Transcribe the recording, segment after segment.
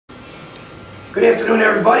Good afternoon,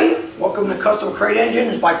 everybody. Welcome to Custom Crate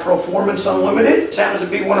Engines by Proformance Unlimited. This happens to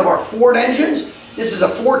be one of our Ford engines. This is a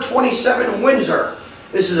 427 Windsor.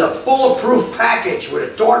 This is a bulletproof package with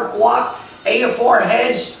a dart block, AFR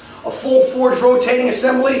heads, a full forged rotating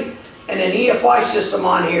assembly, and an EFI system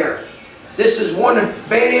on here. This is one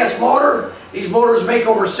badass motor. These motors make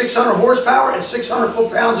over 600 horsepower and 600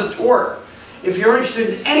 foot-pounds of torque. If you're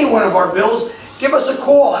interested in any one of our builds, give us a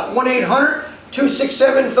call at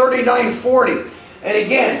 1-800-267-3940. And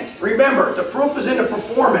again, remember, the proof is in the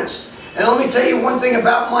performance. And let me tell you one thing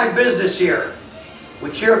about my business here.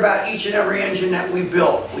 We care about each and every engine that we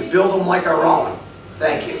build. We build them like our own.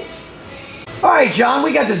 Thank you. All right, John,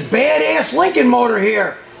 we got this badass Lincoln motor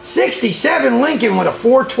here. 67 Lincoln with a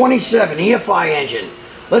 427 EFI engine.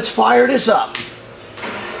 Let's fire this up.